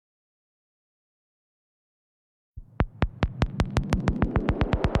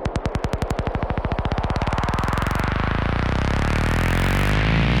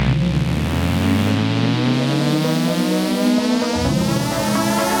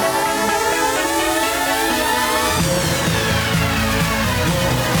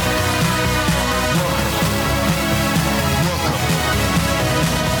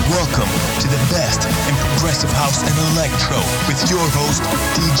Progressive House and Electro with your host,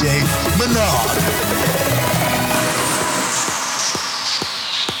 DJ Minaug.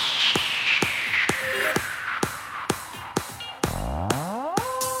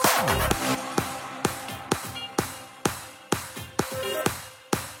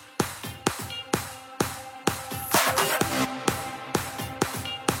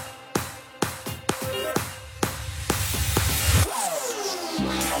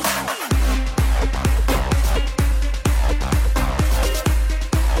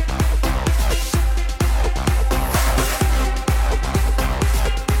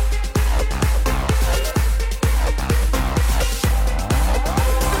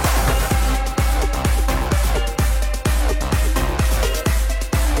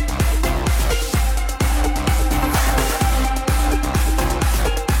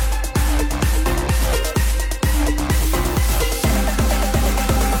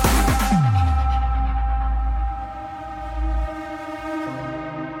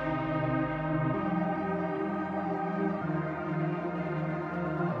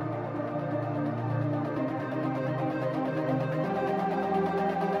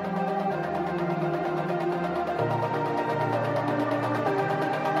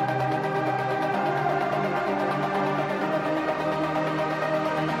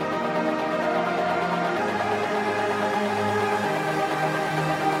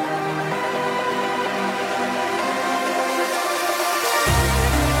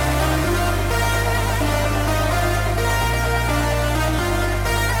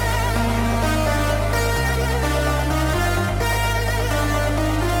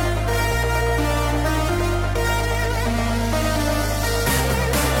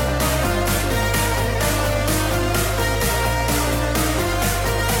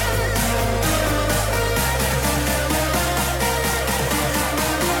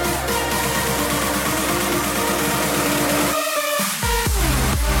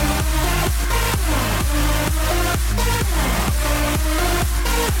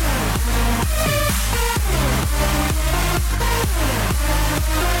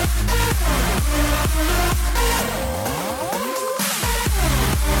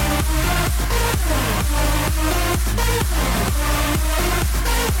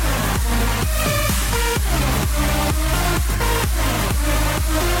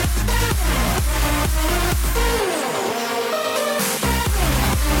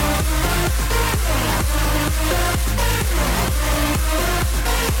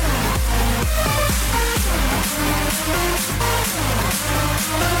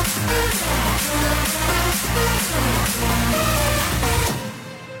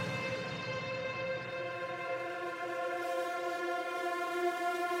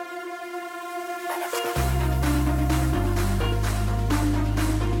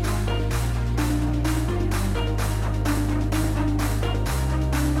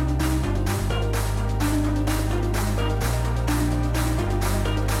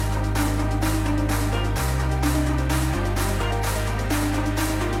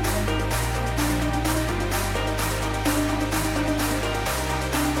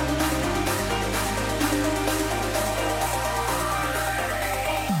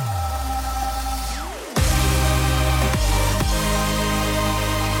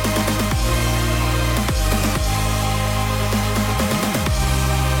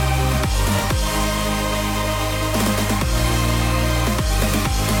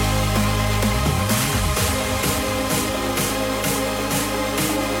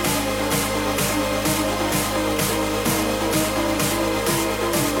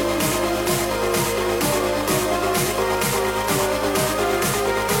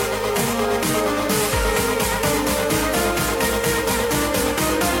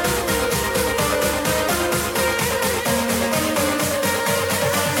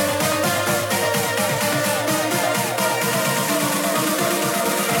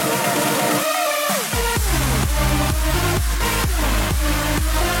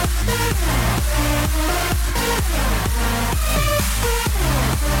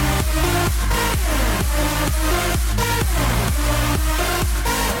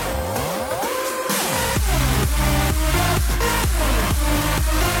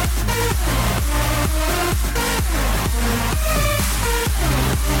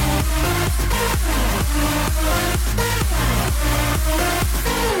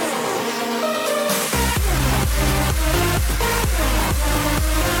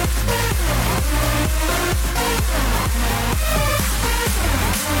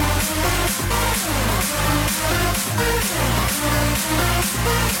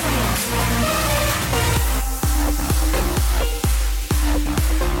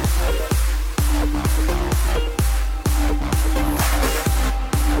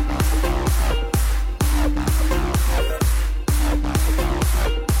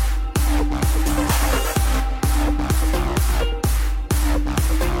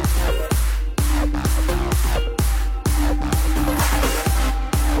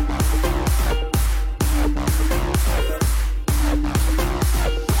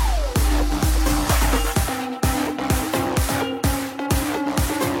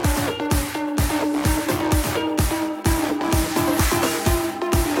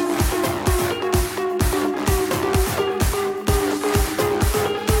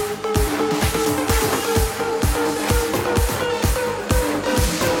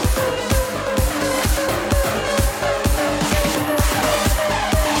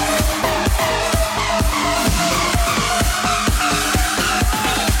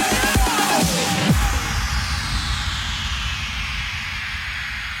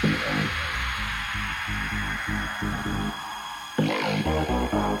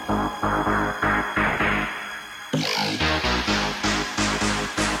 When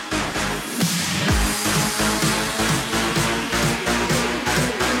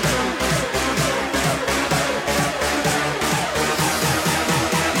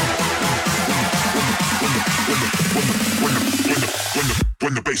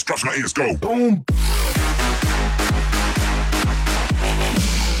the bass drops, my ears go boom.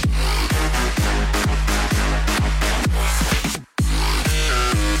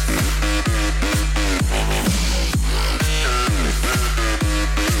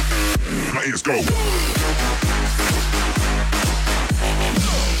 My ears go.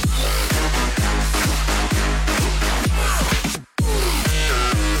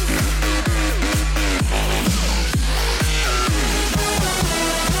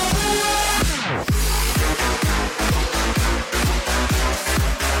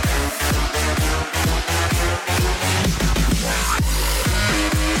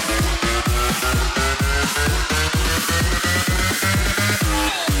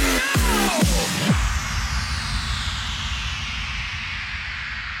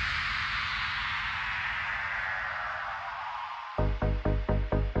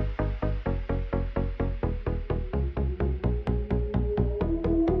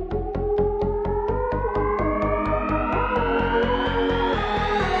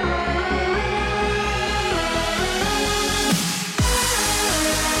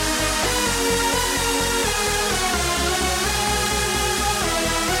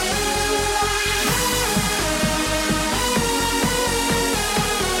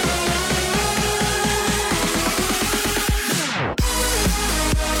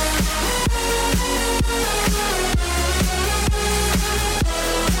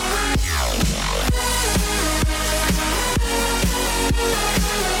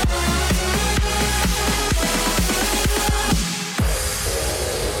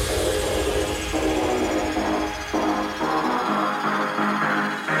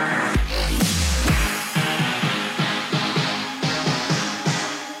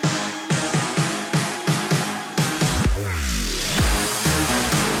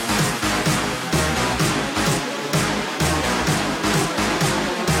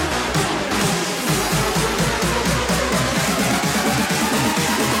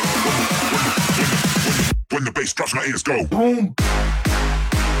 When the bass drops, my ears go boom.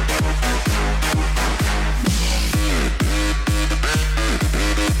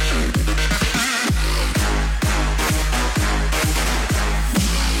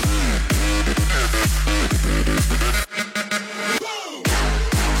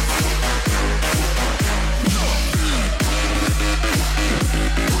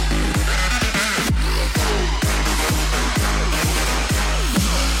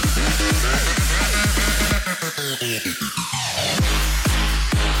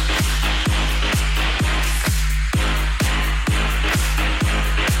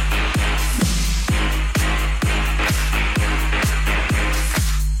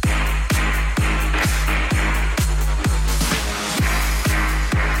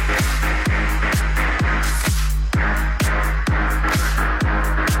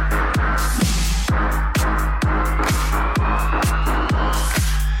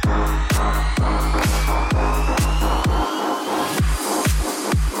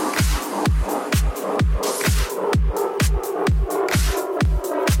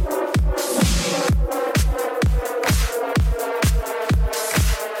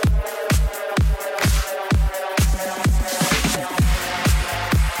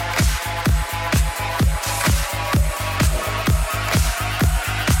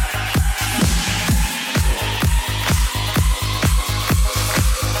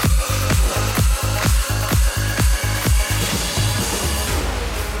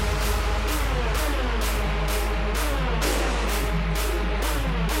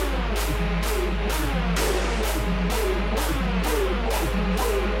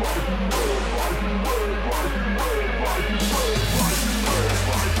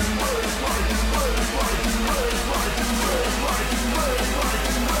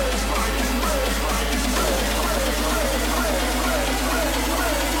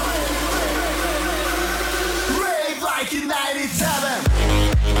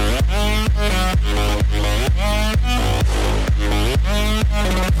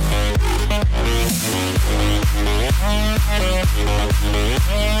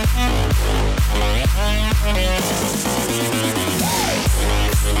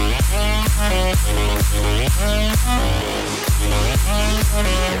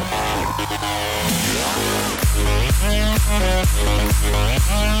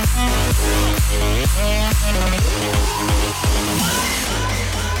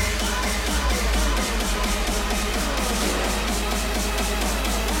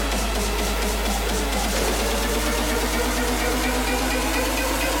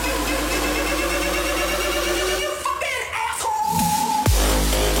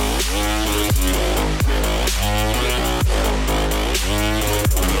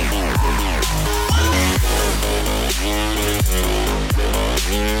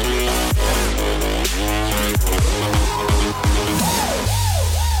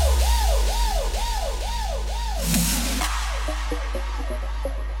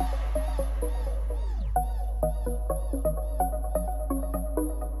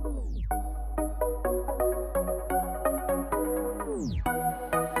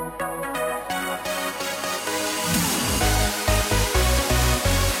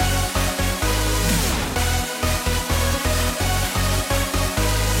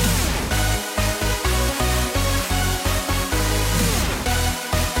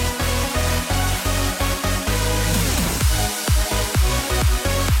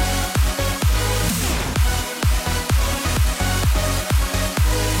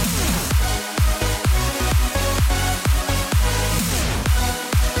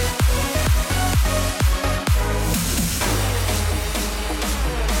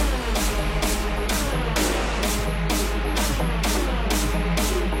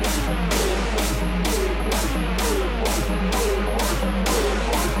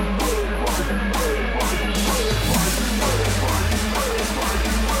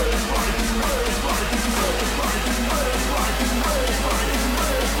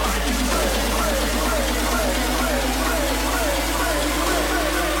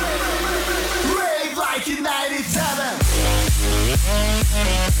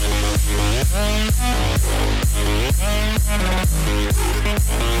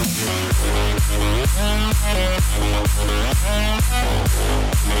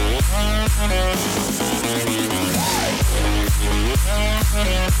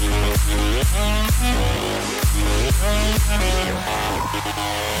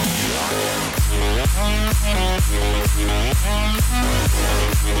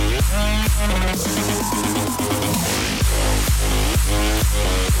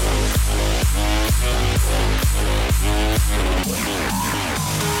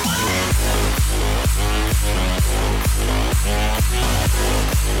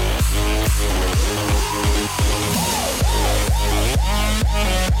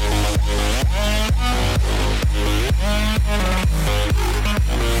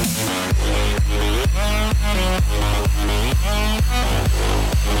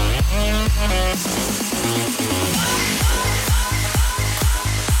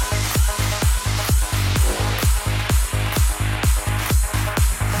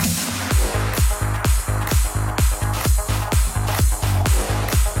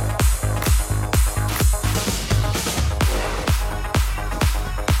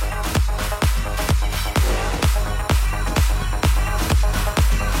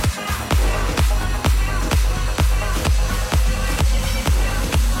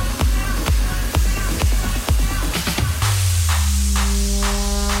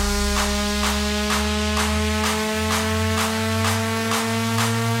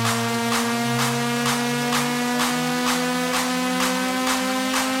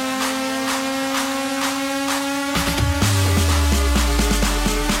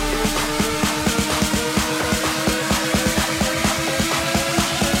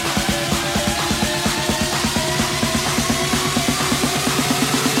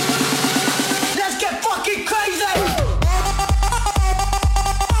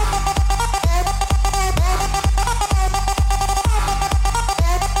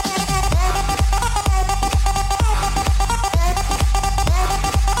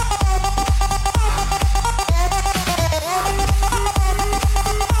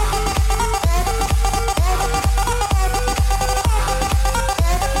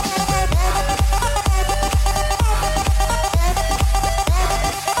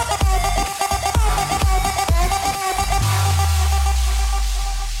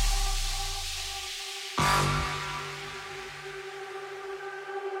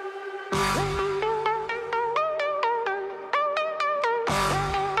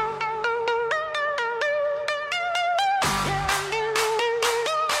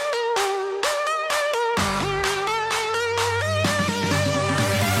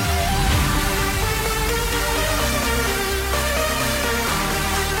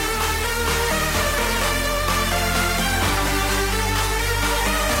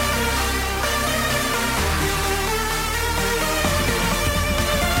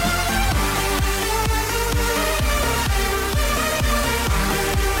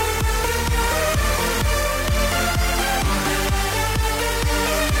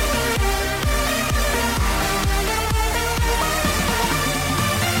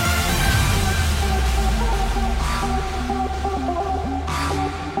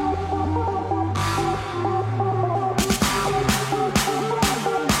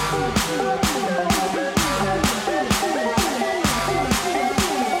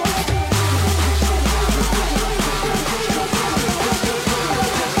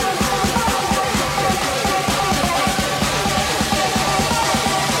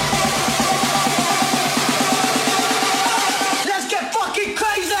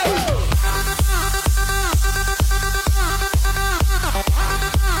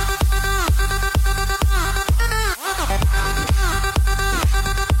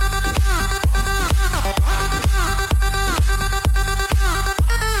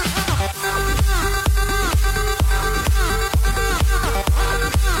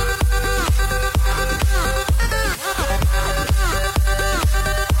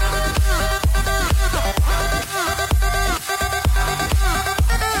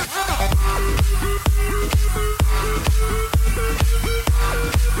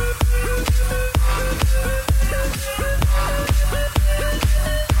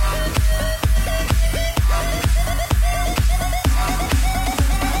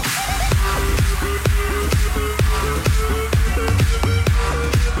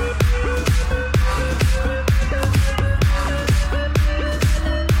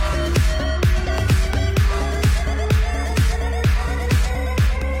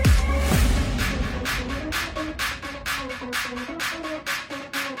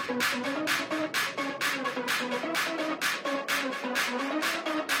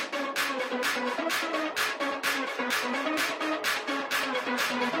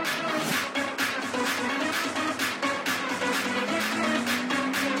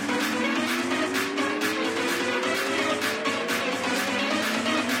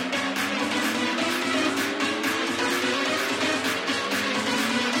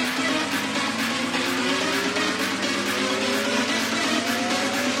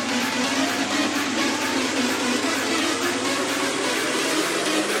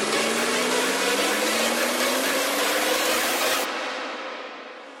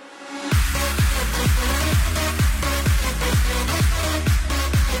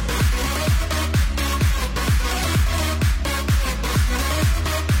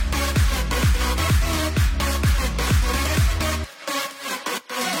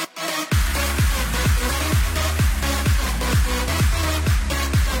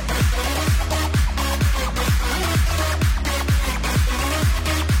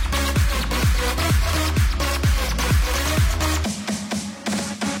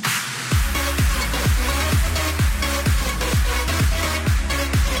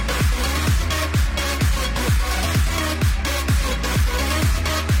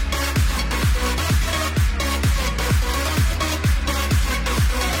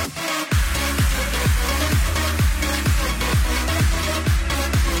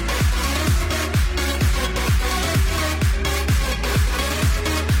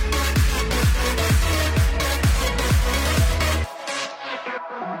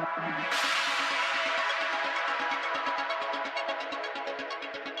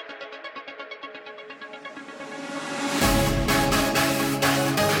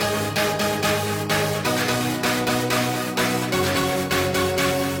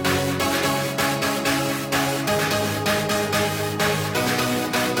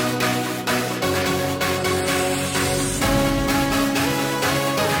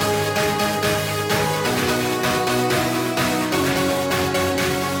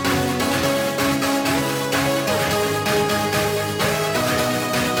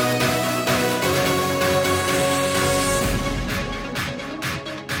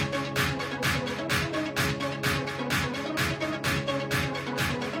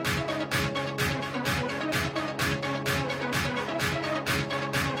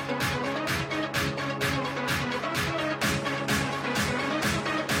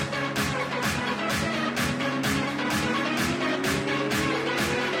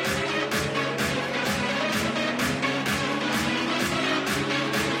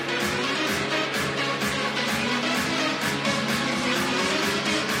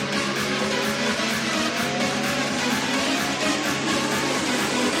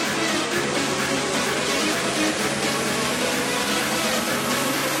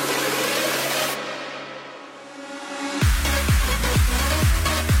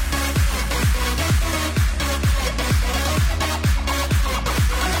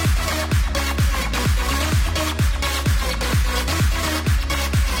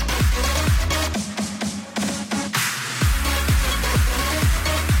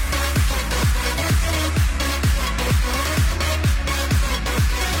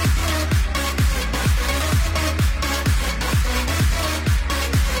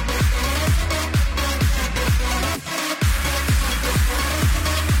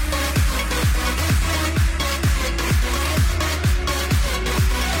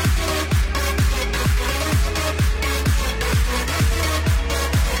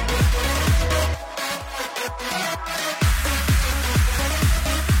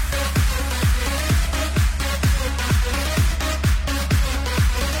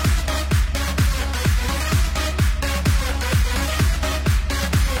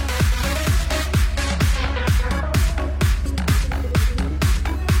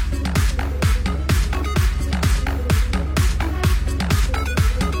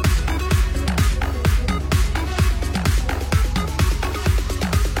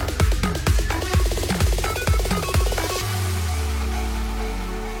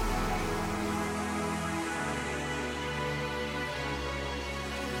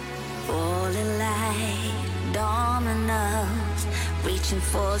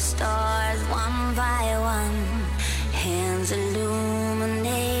 for stars one by one. Hands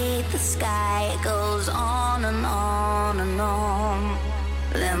illuminate the sky. It goes on and on and on.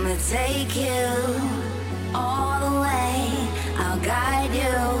 Let me take you all the way. I'll guide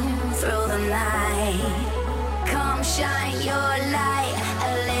you through the night. Come shine your light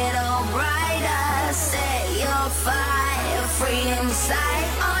a little brighter. Set your fire free inside.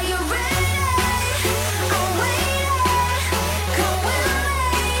 Are you ready? I'm waiting. Come with me.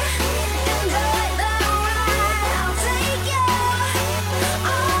 Enjoy the ride. I'll take you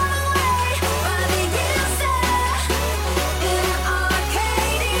all the way by the inside. In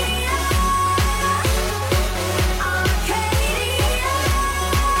Arcadia, Arcadia,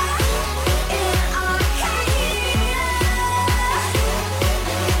 in Arcadia,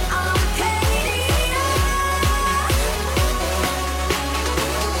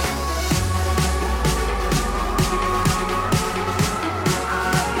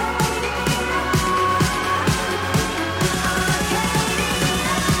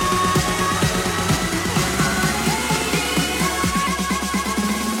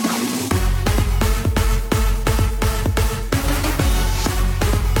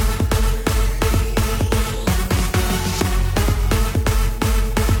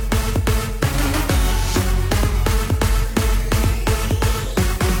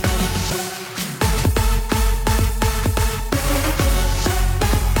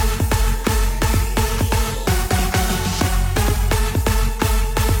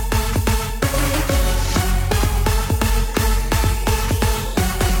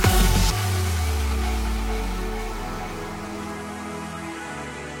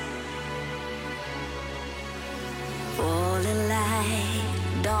 falling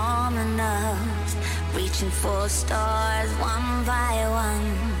like dominoes, reaching for stars one by one.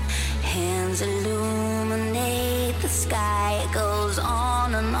 Hands illuminate the sky. It goes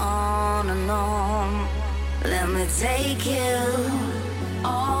on and on and on. Let me take you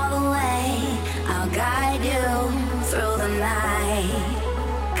all the way. I'll guide you through the night.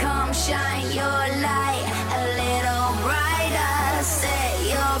 Come shine your light a little brighter. Set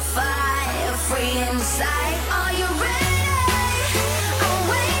your fire free inside. Are you ready? I'm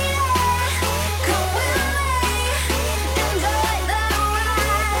waiting. Come with me. Enjoy the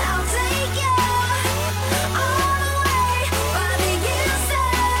ride. I'll take you all the way by the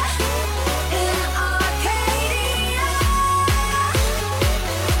inside. In Arcadia,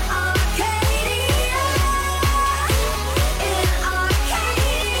 Arcadia, in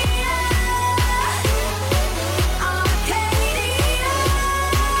Arcadia,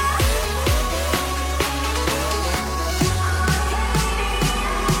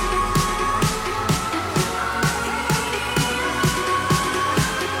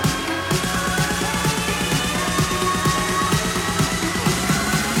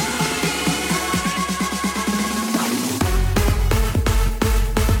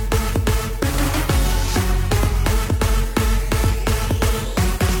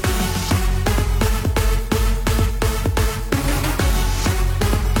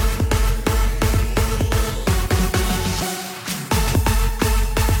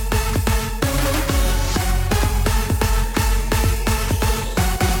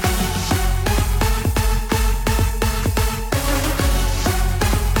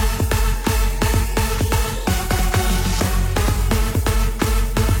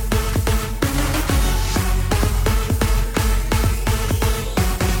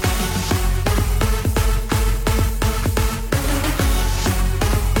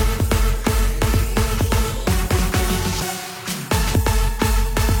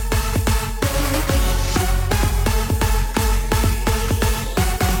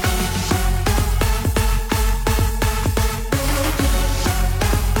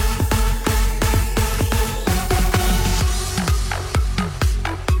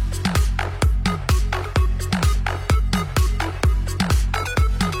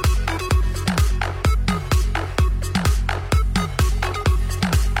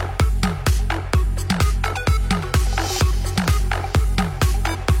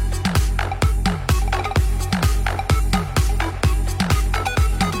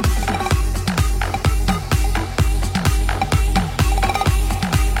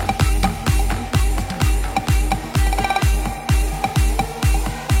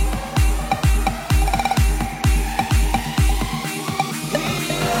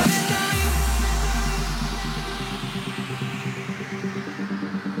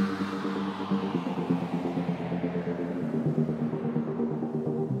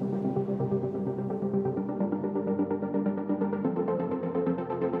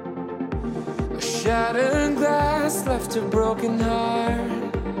 Shattered glass left a broken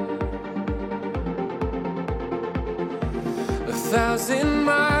heart. 1,000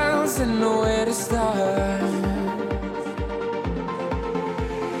 miles and nowhere to start.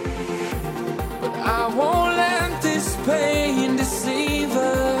 But I won't let this pain deceive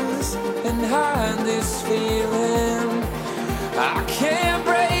us and hide this feeling. I can't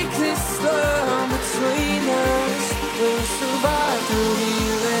break this love between us. We'll survive through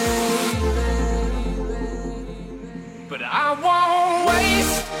healing. But I won't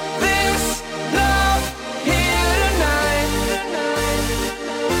waste this love here tonight.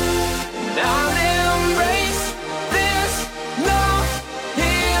 And I'll embrace this love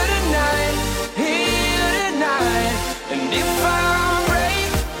here tonight, here tonight. And if I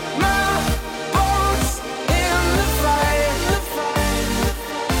break my bones in the fight,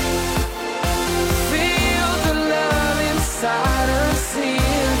 feel the love inside us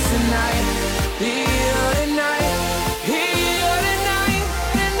here tonight, here tonight, here tonight,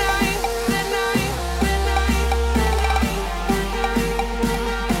 tonight, tonight,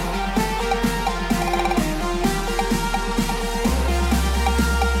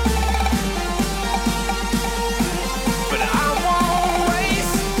 but I won't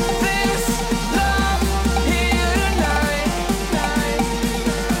waste this love here tonight.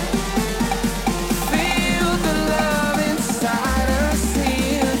 Feel the love inside us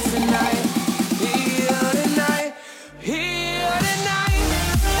here tonight, here tonight, here tonight.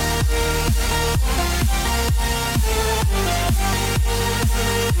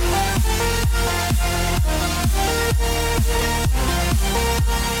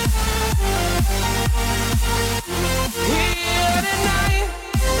 Here tonight.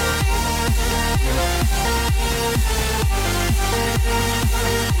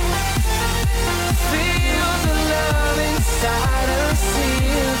 Feel the love inside us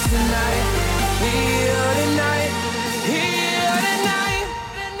here tonight, here tonight, here tonight,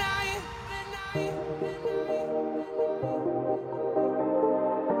 tonight,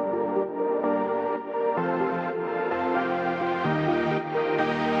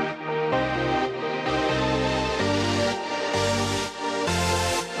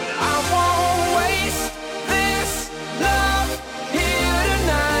 but I won't waste this love here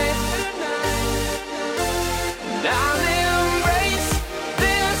tonight. And I'll embrace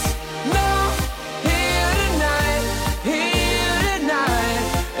this love here tonight, here tonight.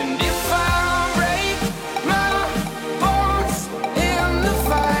 And if I break my bones in the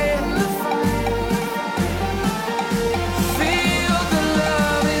fight, feel the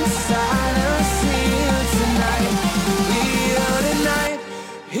love inside us here tonight, here tonight,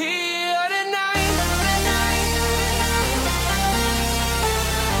 here tonight, tonight.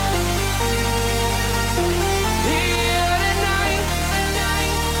 Here tonight,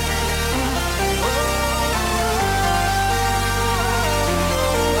 tonight.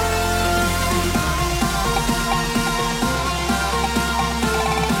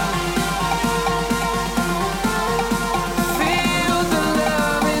 Feel the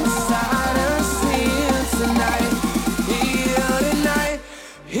love inside us here tonight, here tonight,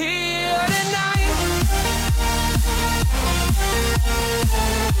 here tonight.